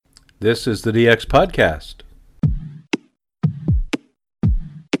This is the DX Podcast.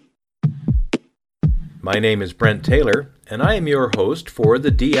 My name is Brent Taylor, and I am your host for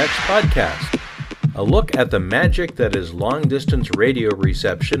the DX Podcast, a look at the magic that is long-distance radio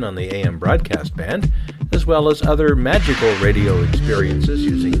reception on the AM broadcast band, as well as other magical radio experiences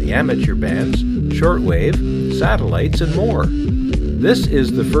using the amateur bands, shortwave, satellites, and more. This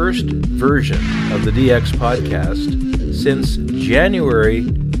is the first version of the DX Podcast since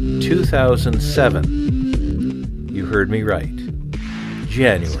January 2007. You heard me right.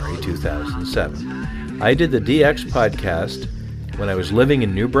 January 2007. I did the DX Podcast when I was living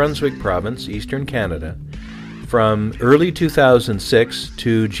in New Brunswick Province, Eastern Canada, from early 2006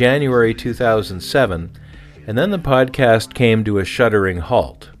 to January 2007, and then the podcast came to a shuddering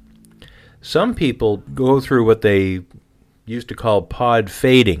halt. Some people go through what they used to call pod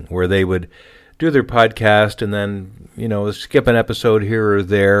fading, where they would do their podcast and then, skip an episode here or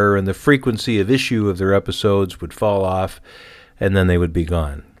there, and the frequency of issue of their episodes would fall off, and then they would be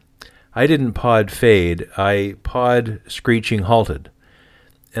gone. I didn't pod fade, I pod screeching halted.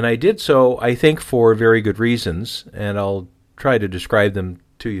 And I did so, I think, for very good reasons, and I'll try to describe them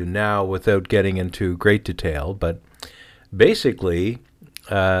to you now without getting into great detail. But basically,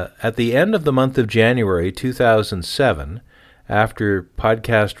 at the end of the month of January 2007, after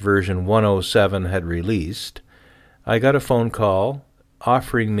podcast version 107 had released, I got a phone call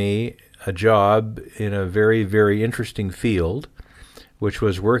offering me a job in a very, very interesting field, which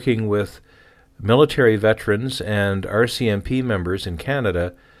was working with military veterans and RCMP members in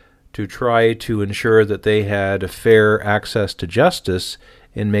Canada to try to ensure that they had fair access to justice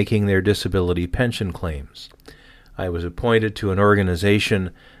in making their disability pension claims. I was appointed to an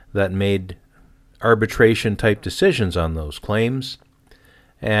organization that made arbitration-type decisions on those claims,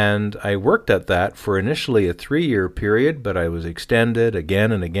 and I worked at that for initially a 3-year period, but I was extended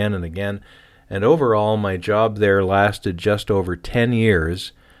again and again and again, and overall my job there lasted just over 10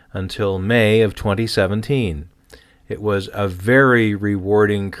 years until May of 2017. It was a very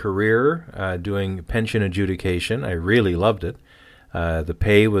rewarding career doing pension adjudication. I really loved it. The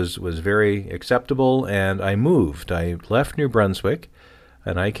pay was very acceptable, and I moved. I left New Brunswick,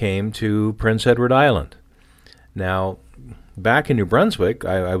 and I came to Prince Edward Island. Now, back in New Brunswick,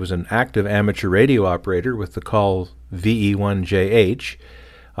 I was an active amateur radio operator with the call VE1JH.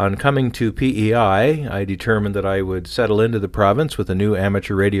 On coming to PEI, I determined that I would settle into the province with a new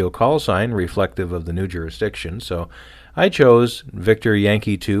amateur radio call sign reflective of the new jurisdiction, so I chose Victor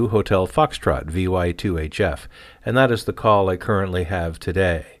Yankee 2 Hotel Foxtrot, VY2HF, and that is the call I currently have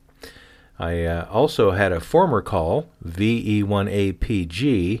today. I also had a former call,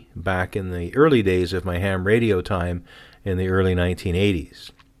 VE1APG, back in the early days of my ham radio time in the early 1980s.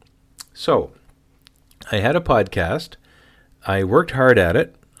 So, I had a podcast. I worked hard at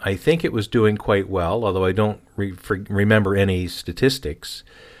it. I think it was doing quite well, although I don't remember any statistics.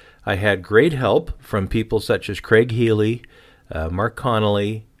 I had great help from people such as Craig Healy, Mark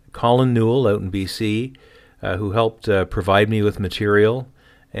Connolly, Colin Newell out in BC, who helped provide me with material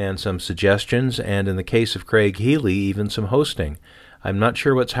and some suggestions, and in the case of Craig Healy, even some hosting. I'm not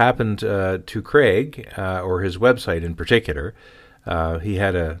sure what's happened to Craig, or his website in particular. He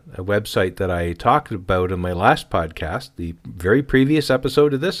had a website that I talked about in my last podcast, the very previous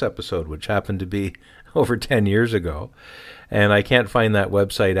episode of this episode, which happened to be over 10 years ago. And I can't find that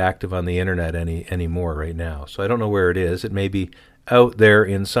website active on the internet anymore right now. So I don't know where it is. It may be out there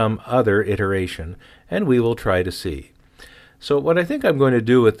in some other iteration, and we will try to see. So what I think I'm going to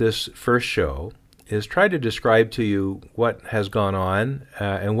do with this first show is try to describe to you what has gone on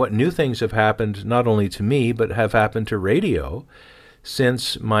and what new things have happened not only to me, but have happened to radio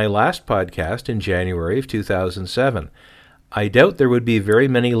since my last podcast in January of 2007. I doubt there would be very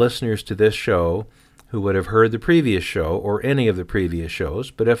many listeners to this show who would have heard the previous show or any of the previous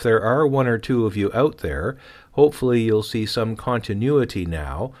shows, but if there are one or two of you out there, hopefully you'll see some continuity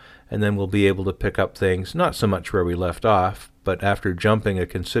now, and then we'll be able to pick up things, not so much where we left off, but after jumping a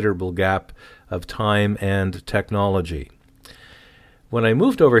considerable gap of time and technology. When I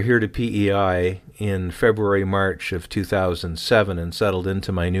moved over here to PEI in February-March of 2007 and settled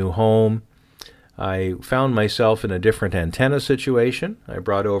into my new home, I found myself in a different antenna situation. I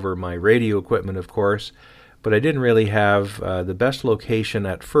brought over my radio equipment, of course, but I didn't really have the best location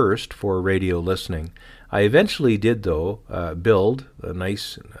at first for radio listening. I eventually did, though, build a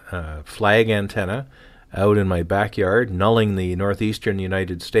nice flag antenna out in my backyard, nulling the northeastern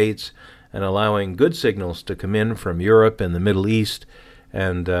United States and allowing good signals to come in from Europe and the Middle East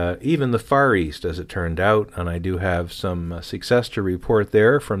and even the Far East, as it turned out, and I do have some success to report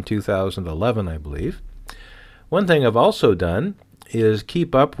there from 2011, I believe. One thing I've also done is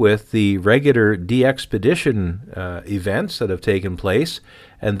keep up with the regular DXpedition events that have taken place,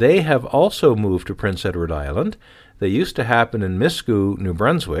 and they have also moved to Prince Edward Island. They used to happen in Miscou, New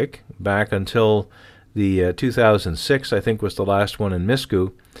Brunswick, back until the 2006, I think, was the last one in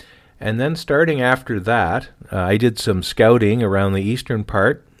Miscou. And then starting after that, I did some scouting around the eastern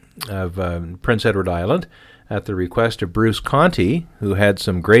part of Prince Edward Island at the request of Bruce Conti, who had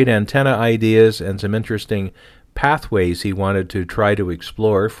some great antenna ideas and some interesting pathways he wanted to try to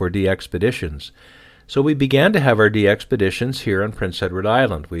explore for DXpeditions. So we began to have our DXpeditions here on Prince Edward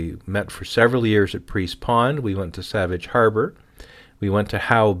Island. We met for several years at Priest Pond. We went to Savage Harbor. We went to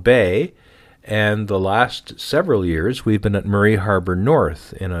Howe Bay. And the last several years, we've been at Murray Harbor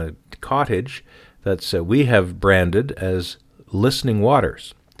North in a cottage that's we have branded as Listening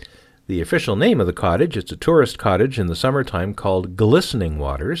Waters. The official name of the cottage, it's a tourist cottage in the summertime called Glistening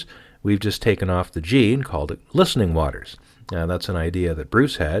Waters. We've just taken off the G and called it Listening Waters. Now, that's an idea that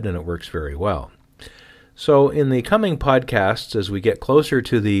Bruce had, and it works very well. So in the coming podcasts, as we get closer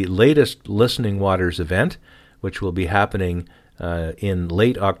to the latest Listening Waters event, which will be happening in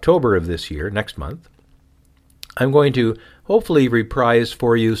late October of this year, next month, I'm going to hopefully reprise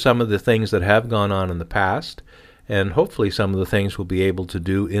for you some of the things that have gone on in the past, and hopefully some of the things we'll be able to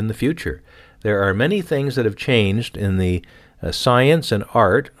do in the future. There are many things that have changed in the science and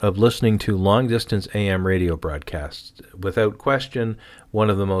art of listening to long-distance AM radio broadcasts. Without question, one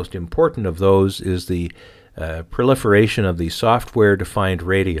of the most important of those is the proliferation of the software-defined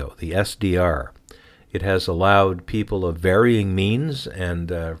radio, the SDR. It has allowed people of varying means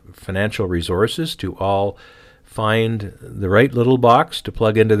and financial resources to all find the right little box to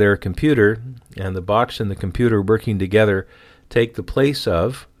plug into their computer, and the box and the computer working together take the place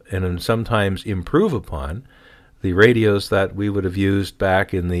of, and sometimes improve upon, the radios that we would have used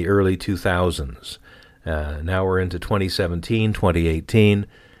back in the early 2000s. Now we're into 2017, 2018.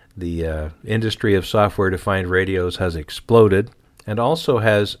 The industry of software-defined radios has exploded and also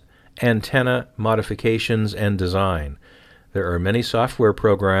has antenna modifications and design. There are many software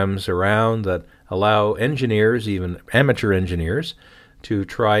programs around that allow engineers, even amateur engineers, to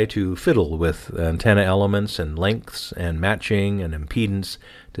try to fiddle with antenna elements and lengths and matching and impedance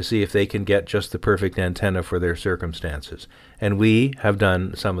to see if they can get just the perfect antenna for their circumstances. And we have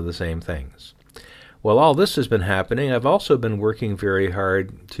done some of the same things. While all this has been happening, I've also been working very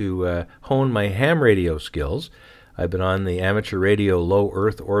hard to hone my ham radio skills. I've been on the amateur radio low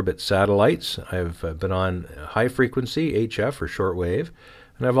Earth orbit satellites. I've been on high frequency, HF or shortwave,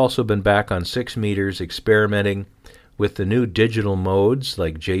 and I've also been back on 6 meters experimenting with the new digital modes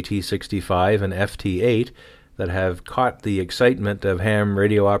like JT65 and FT8 that have caught the excitement of ham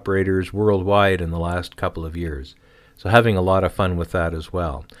radio operators worldwide in the last couple of years. So having a lot of fun with that as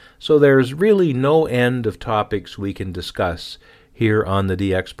well. So there's really no end of topics we can discuss here on the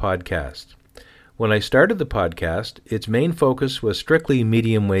DX podcast. When I started the podcast, its main focus was strictly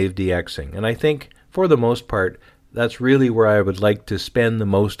medium wave DXing, and I think, for the most part, that's really where I would like to spend the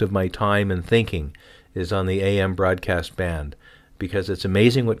most of my time and thinking, is on the AM broadcast band, because it's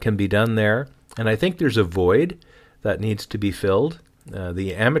amazing what can be done there, and I think there's a void that needs to be filled.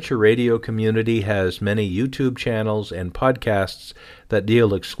 The amateur radio community has many YouTube channels and podcasts that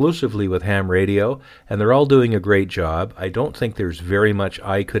deal exclusively with ham radio, and they're all doing a great job. I don't think there's very much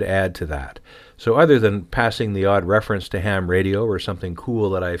I could add to that. So other than passing the odd reference to ham radio or something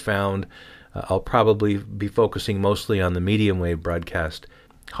cool that I found, I'll probably be focusing mostly on the medium wave broadcast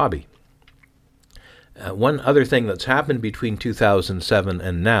hobby. One other thing that's happened between 2007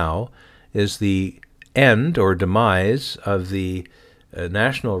 and now is the end or demise of the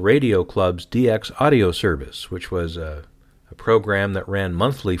National Radio Club's DX audio service, which was a program that ran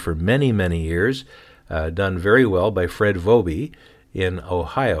monthly for many, many years, done very well by Fred Vobie in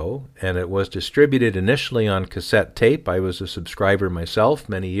Ohio, and it was distributed initially on cassette tape. I was a subscriber myself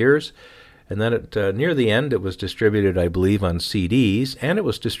many years, and then near the end it was distributed, I believe, on CDs, and it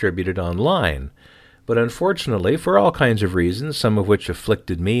was distributed online. But unfortunately, for all kinds of reasons, some of which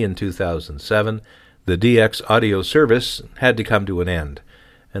afflicted me in 2007, the DX audio service had to come to an end,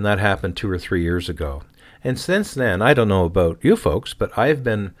 and that happened 2 or 3 years ago. And since then, I don't know about you folks, but I've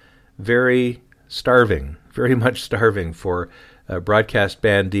been very much starving for broadcast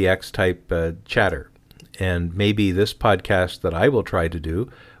band DX type chatter. And maybe this podcast that I will try to do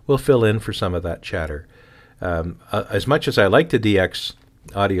will fill in for some of that chatter. As much as I like the DX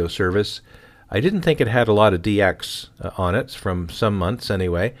audio service, I didn't think it had a lot of DX on it, from some months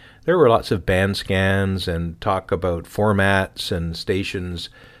anyway. There were lots of band scans and talk about formats and stations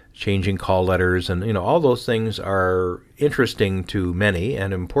changing call letters, and all those things are interesting to many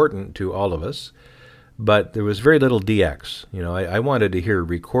and important to all of us. but there was very little DX. I wanted to hear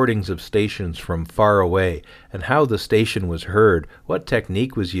recordings of stations from far away and how the station was heard, what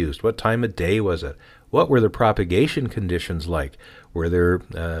technique was used, what time of day was it, what were the propagation conditions like, were there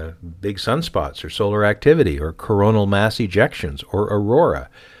big sunspots or solar activity or coronal mass ejections or aurora.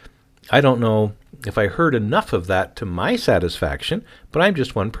 I don't know if I heard enough of that to my satisfaction, but I'm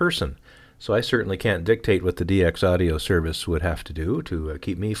just one person. So I certainly can't dictate what the DX audio service would have to do to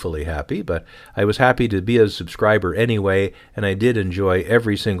keep me fully happy, but I was happy to be a subscriber anyway, and I did enjoy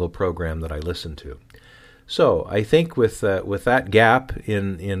every single program that I listened to. So I think with that gap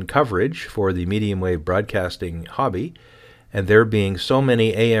in coverage for the medium wave broadcasting hobby, and there being so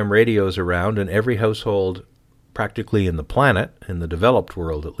many AM radios around in every household practically in the planet, in the developed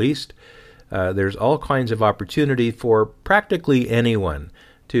world at least, there's all kinds of opportunity for practically anyone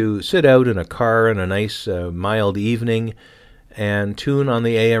to sit out in a car on a nice mild evening and tune on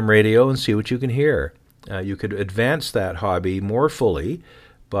the AM radio and see what you can hear. You could advance that hobby more fully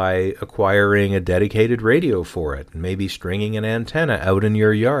by acquiring a dedicated radio for it, and maybe stringing an antenna out in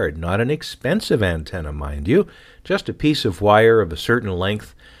your yard. Not an expensive antenna, mind you, just a piece of wire of a certain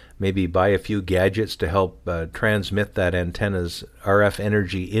length. Maybe buy a few gadgets to help transmit that antenna's RF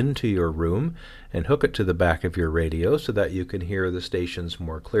energy into your room and hook it to the back of your radio so that you can hear the stations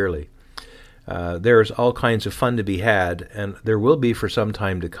more clearly. There's all kinds of fun to be had, and there will be for some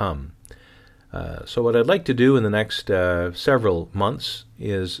time to come. So what I'd like to do in the next several months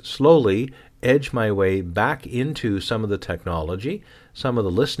is slowly edge my way back into some of the technology, some of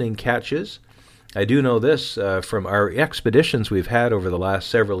the listening catches. I do know this from our expeditions we've had over the last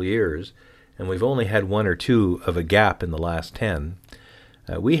several years, and we've only had one or two of a gap in the last 10.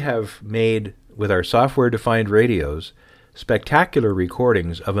 We have made, with our software-defined radios, spectacular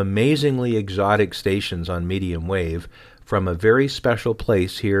recordings of amazingly exotic stations on medium wave from a very special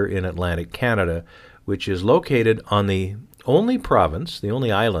place here in Atlantic Canada, which is located on the only province, the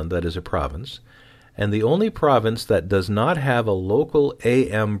only island that is a province, and the only province that does not have a local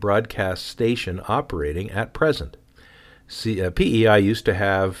AM broadcast station operating at present. PEI used to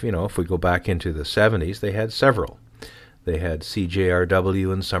have, if we go back into the 70s, they had several. They had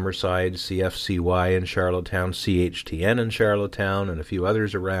CJRW in Summerside, CFCY in Charlottetown, CHTN in Charlottetown, and a few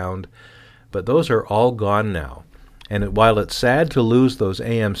others around. But those are all gone now. And while it's sad to lose those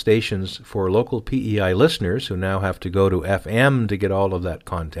AM stations for local PEI listeners who now have to go to FM to get all of that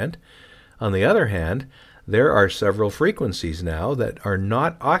content, on the other hand, there are several frequencies now that are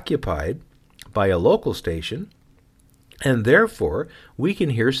not occupied by a local station, and therefore we can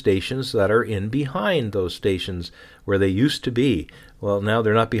hear stations that are in behind those stations where they used to be. Well, now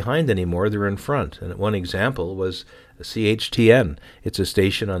they're not behind anymore, they're in front. And one example was CHTN. It's a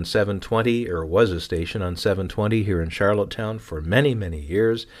station on 720, or was a station on 720 here in Charlottetown for many, many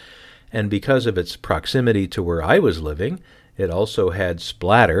years. And because of its proximity to where I was living, it also had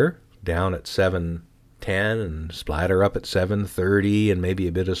splatter down at 710 and splatter up at 730 and maybe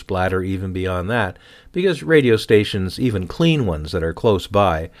a bit of splatter even beyond that, because radio stations, even clean ones that are close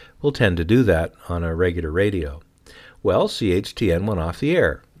by, will tend to do that on a regular radio. Well, CHTN went off the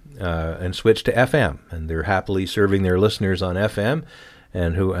air and switched to FM, and they're happily serving their listeners on FM,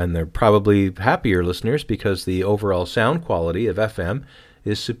 and they're probably happier listeners because the overall sound quality of FM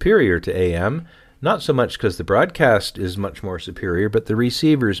is superior to AM. Not so much because the broadcast is much more superior, but the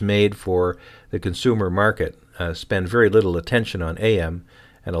receivers made for the consumer market spend very little attention on AM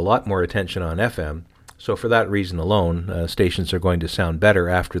and a lot more attention on FM. So for that reason alone, stations are going to sound better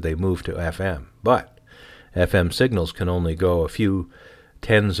after they move to FM. But FM signals can only go a few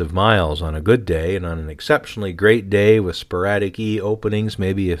tens of miles on a good day, and on an exceptionally great day with sporadic E openings,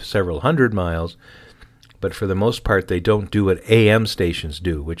 maybe several hundred miles. But for the most part, they don't do what AM stations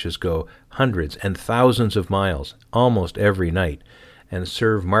do, which is go hundreds and thousands of miles almost every night and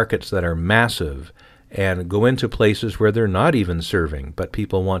serve markets that are massive and go into places where they're not even serving, but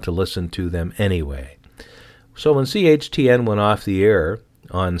people want to listen to them anyway. So when CHTN went off the air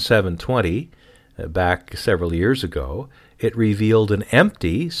on 720 back several years ago, it revealed an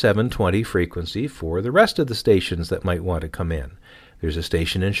empty 720 frequency for the rest of the stations that might want to come in. There's a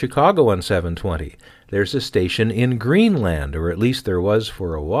station in Chicago on 720. There's a station in Greenland, or at least there was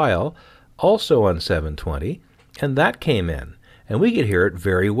for a while, also on 720, and that came in. And we could hear it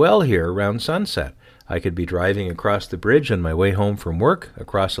very well here around sunset. I could be driving across the bridge on my way home from work,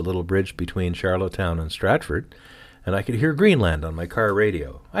 across a little bridge between Charlottetown and Stratford, and I could hear Greenland on my car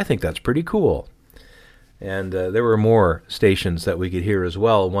radio. I think that's pretty cool. And there were more stations that we could hear as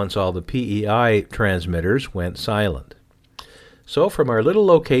well once all the PEI transmitters went silent. So from our little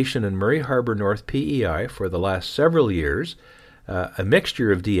location in Murray Harbor, North PEI, for the last several years, a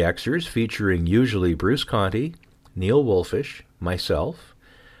mixture of DXers featuring usually Bruce Conti, Neil Wolfish, myself,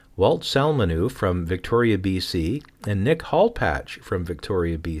 Walt Salmanu from Victoria, BC, and Nick Hallpatch from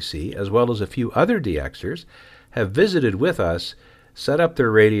Victoria, BC, as well as a few other DXers, have visited with us, set up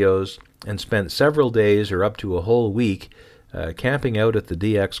their radios, and spent several days or up to a whole week camping out at the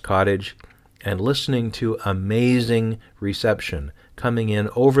DX cottage and listening to amazing reception coming in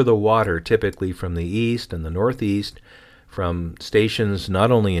over the water, typically from the east and the northeast, from stations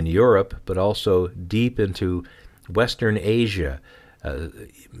not only in Europe, but also deep into Western Asia,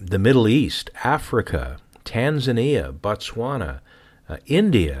 the Middle East, Africa, Tanzania, Botswana,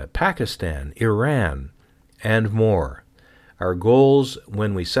 India, Pakistan, Iran, and more. Our goals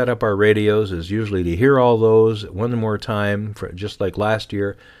when we set up our radios is usually to hear all those one more time, just like last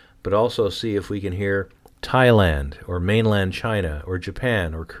year, but also see if we can hear Thailand or mainland China or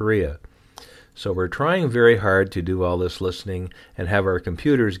Japan or Korea. So we're trying very hard to do all this listening and have our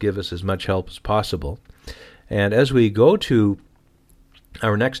computers give us as much help as possible. And as we go to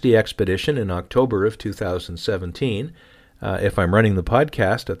our next DXpedition in October of 2017, if I'm running the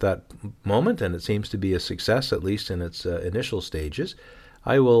podcast at that moment, and it seems to be a success, at least in its initial stages,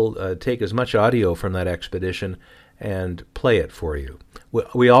 I will take as much audio from that expedition and play it for you.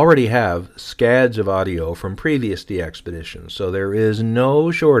 We already have scads of audio from previous DXpeditions, so there is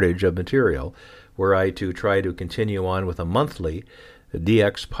no shortage of material were I to try to continue on with a monthly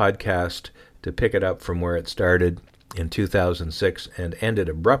DX podcast to pick it up from where it started in 2006 and ended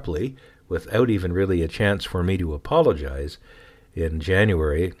abruptly without even really a chance for me to apologize in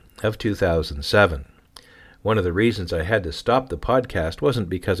January of 2007. One of the reasons I had to stop the podcast wasn't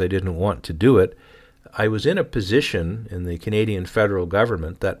because I didn't want to do it. I was in a position in the Canadian federal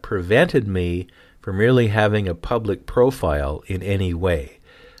government that prevented me from really having a public profile in any way.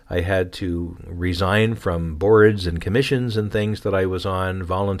 I had to resign from boards and commissions and things that I was on,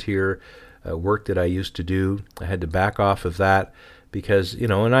 volunteer work that I used to do. I had to back off of that because,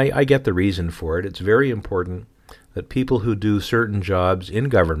 and I get the reason for it. It's very important that people who do certain jobs in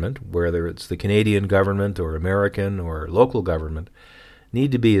government, whether it's the Canadian government or American or local government,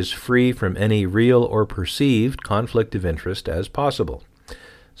 need to be as free from any real or perceived conflict of interest as possible.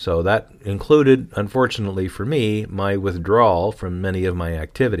 So that included, unfortunately for me, my withdrawal from many of my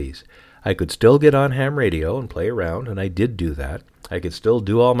activities. I could still get on ham radio and play around, and I did do that. I could still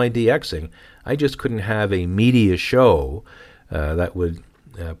do all my DXing. I just couldn't have a media show that would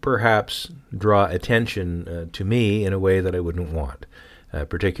perhaps draw attention to me in a way that I wouldn't want,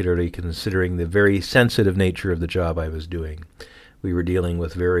 particularly considering the very sensitive nature of the job I was doing. We were dealing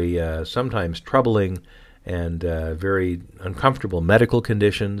with very sometimes troubling and very uncomfortable medical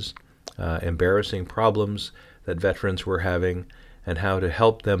conditions, embarrassing problems that veterans were having, and how to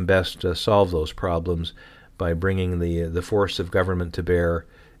help them best solve those problems by bringing the force of government to bear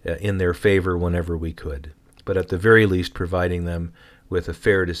in their favor whenever we could, but at the very least providing them with a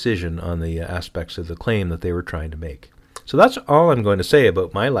fair decision on the aspects of the claim that they were trying to make. So that's all I'm going to say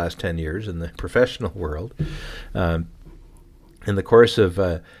about my last 10 years in the professional world. In the course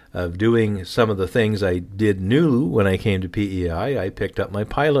of doing some of the things I did new when I came to PEI, I picked up my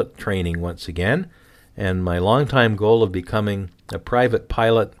pilot training once again, and my longtime goal of becoming a private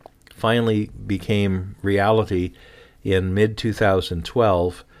pilot finally became reality in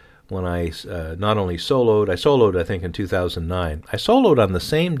mid-2012 when I not only soloed, I soloed I think in 2009. I soloed on the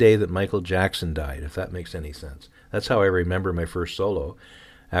same day that Michael Jackson died, if that makes any sense. That's how I remember my first solo.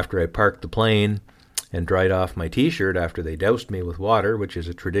 After I parked the plane and dried off my T-shirt after they doused me with water, which is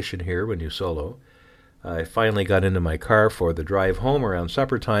a tradition here when you solo, I finally got into my car for the drive home around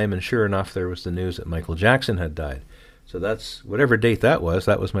supper time, and sure enough, there was the news that Michael Jackson had died. So that's, whatever date that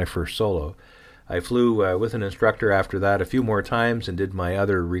was my first solo. I flew with an instructor after that a few more times and did my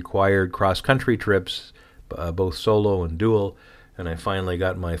other required cross-country trips, both solo and dual, and I finally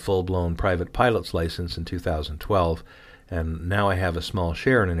got my full-blown private pilot's license in 2012. And now I have a small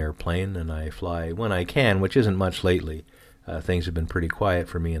share in an airplane, and I fly when I can, which isn't much lately. Things have been pretty quiet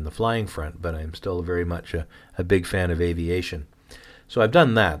for me in the flying front, but I'm still very much a big fan of aviation. So I've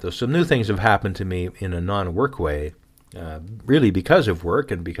done that. Though some new things have happened to me in a non-work way, really because of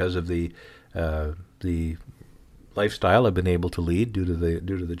work and because of the lifestyle I've been able to lead due to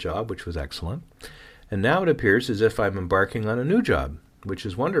the job, which was excellent. And now it appears as if I'm embarking on a new job, which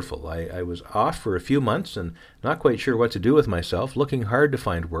is wonderful. I was off for a few months and not quite sure what to do with myself, looking hard to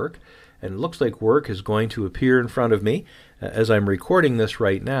find work, and it looks like work is going to appear in front of me. As I'm recording this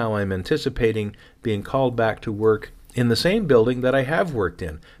right now, I'm anticipating being called back to work in the same building that I have worked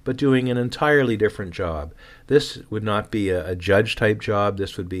in, but doing an entirely different job. This would not be a judge-type job.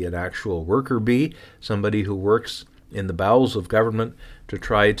 This would be an actual worker bee, somebody who works in the bowels of government to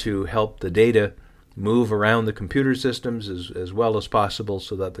try to help the data move around the computer systems as well as possible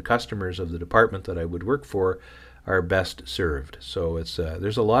so that the customers of the department that I would work for are best served. So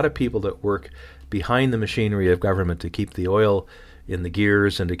there's a lot of people that work behind the machinery of government to keep the oil in the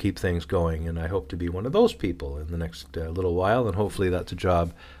gears and to keep things going, and I hope to be one of those people in the next little while, and hopefully that's a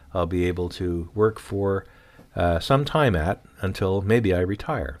job I'll be able to work for some time at until maybe I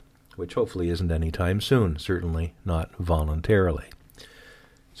retire, which hopefully isn't any time soon, certainly not voluntarily.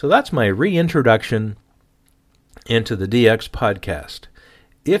 So that's my reintroduction into the DX podcast.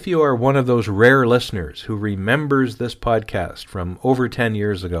 If you are one of those rare listeners who remembers this podcast from over 10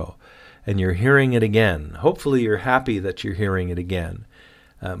 years ago, and you're hearing it again, hopefully you're happy that you're hearing it again.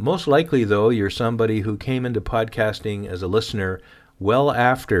 Most likely, though, you're somebody who came into podcasting as a listener well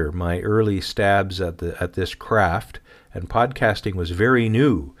after my early stabs at this craft, and podcasting was very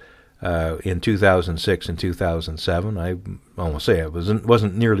new in 2006 and 2007. I almost say I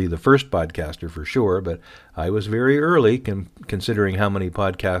wasn't nearly the first podcaster for sure, but I was very early considering how many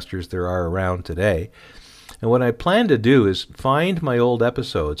podcasters there are around today. And what I plan to do is find my old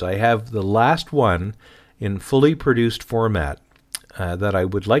episodes. I have the last one in fully produced format that I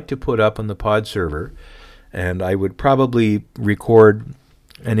would like to put up on the pod server, and I would probably record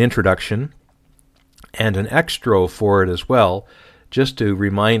an introduction and an extra for it as well, just to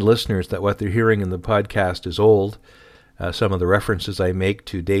remind listeners that what they're hearing in the podcast is old. Some of the references I make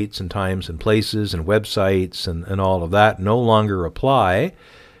to dates and times and places and websites and all of that no longer apply,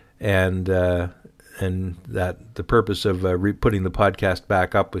 and that the purpose of putting the podcast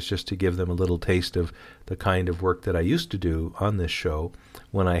back up was just to give them a little taste of the kind of work that I used to do on this show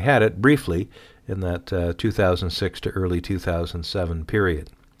when I had it briefly in that 2006 to early 2007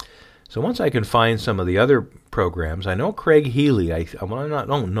 period. So once I can find some of the other programs, I know Craig Healy, I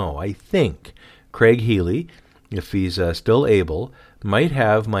think Craig Healy, if he's still able, might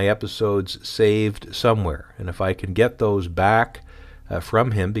have my episodes saved somewhere. And if I can get those back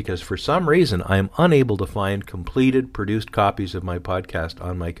from him, because for some reason I am unable to find completed produced copies of my podcast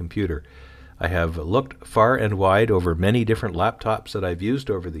on my computer. I have looked far and wide over many different laptops that I've used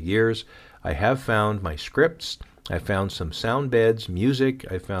over the years. I have found my scripts, I found some sound beds, music,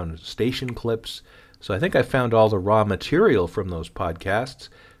 I found station clips. So I think I found all the raw material from those podcasts,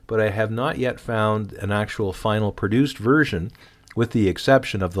 but I have not yet found an actual final produced version, with the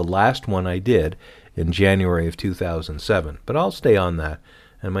exception of the last one I did in January of 2007. But I'll stay on that,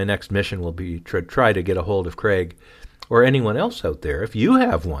 and my next mission will be to try to get a hold of Craig or anyone else out there. If you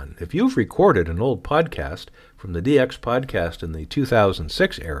have one, if you've recorded an old podcast from the DX podcast in the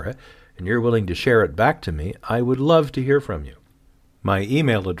 2006 era, and you're willing to share it back to me, I would love to hear from you. My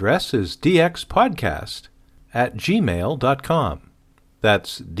email address is dxpodcast@gmail.com.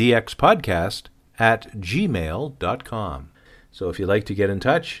 That's dxpodcast@gmail.com. So if you'd like to get in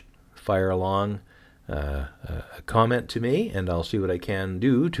touch, fire along a comment to me, and I'll see what I can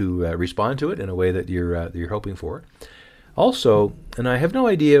do to respond to it in a way that you're hoping for. Also, and I have no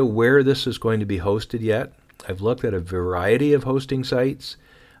idea where this is going to be hosted yet. I've looked at a variety of hosting sites.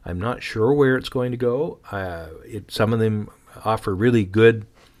 I'm not sure where it's going to go. Some of them offer really good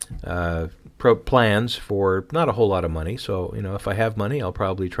plans for not a whole lot of money. So, if I have money, I'll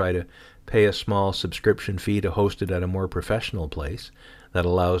probably try to pay a small subscription fee to host it at a more professional place that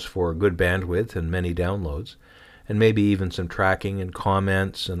allows for good bandwidth and many downloads, and maybe even some tracking and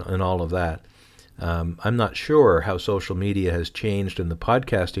comments and all of that. I'm not sure how social media has changed in the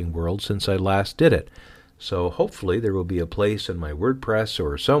podcasting world since I last did it. So hopefully there will be a place in my WordPress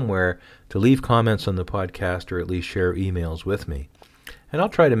or somewhere to leave comments on the podcast, or at least share emails with me. And I'll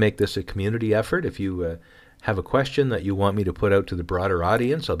try to make this a community effort. If you have a question that you want me to put out to the broader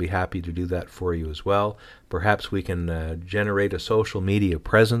audience, I'll be happy to do that for you as well. Perhaps we can generate a social media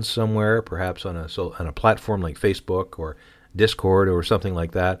presence somewhere, perhaps on a platform like Facebook or Discord or something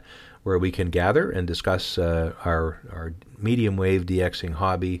like that, where we can gather and discuss our medium wave DXing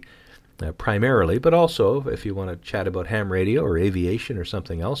hobby primarily, but also if you want to chat about ham radio or aviation or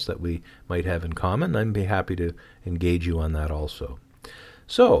something else that we might have in common, I'd be happy to engage you on that also.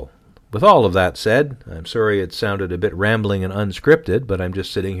 So, with all of that said, I'm sorry it sounded a bit rambling and unscripted, but I'm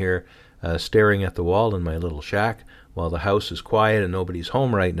just sitting here staring at the wall in my little shack while the house is quiet and nobody's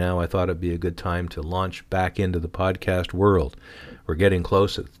home right now. I thought it'd be a good time to launch back into the podcast world. We're getting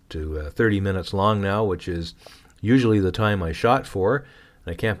close to 30 minutes long now, which is usually the time I shot for.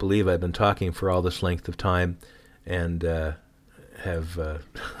 I can't believe I've been talking for all this length of time, and I'm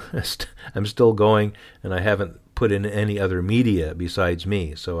still going, and I haven't put in any other media besides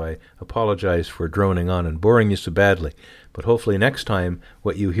me, so I apologize for droning on and boring you so badly. But hopefully next time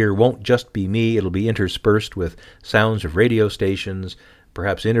what you hear won't just be me, it'll be interspersed with sounds of radio stations,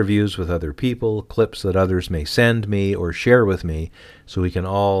 perhaps interviews with other people, clips that others may send me or share with me, so we can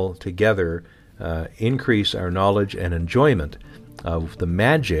all together increase our knowledge and enjoyment of the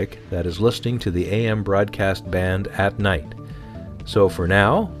magic that is listening to the AM broadcast band at night. So for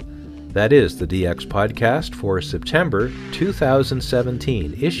now, that is the DX Podcast for September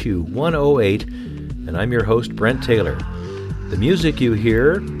 2017, issue 108, and I'm your host, Brent Taylor. The music you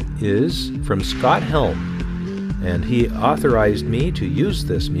hear is from Scott Helm, and he authorized me to use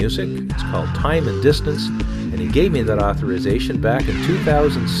this music. It's called Time and Distance, and he gave me that authorization back in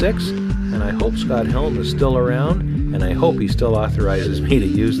 2006, and I hope Scott Helm is still around, and I hope he still authorizes me to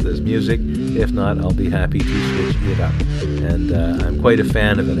use this music. If not, I'll be happy to switch it up. And I'm quite a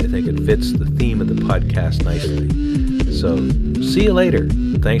fan of it. I think it fits the theme of the podcast nicely. So, see you later.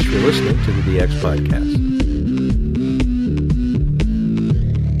 Thanks for listening to the DX Podcast.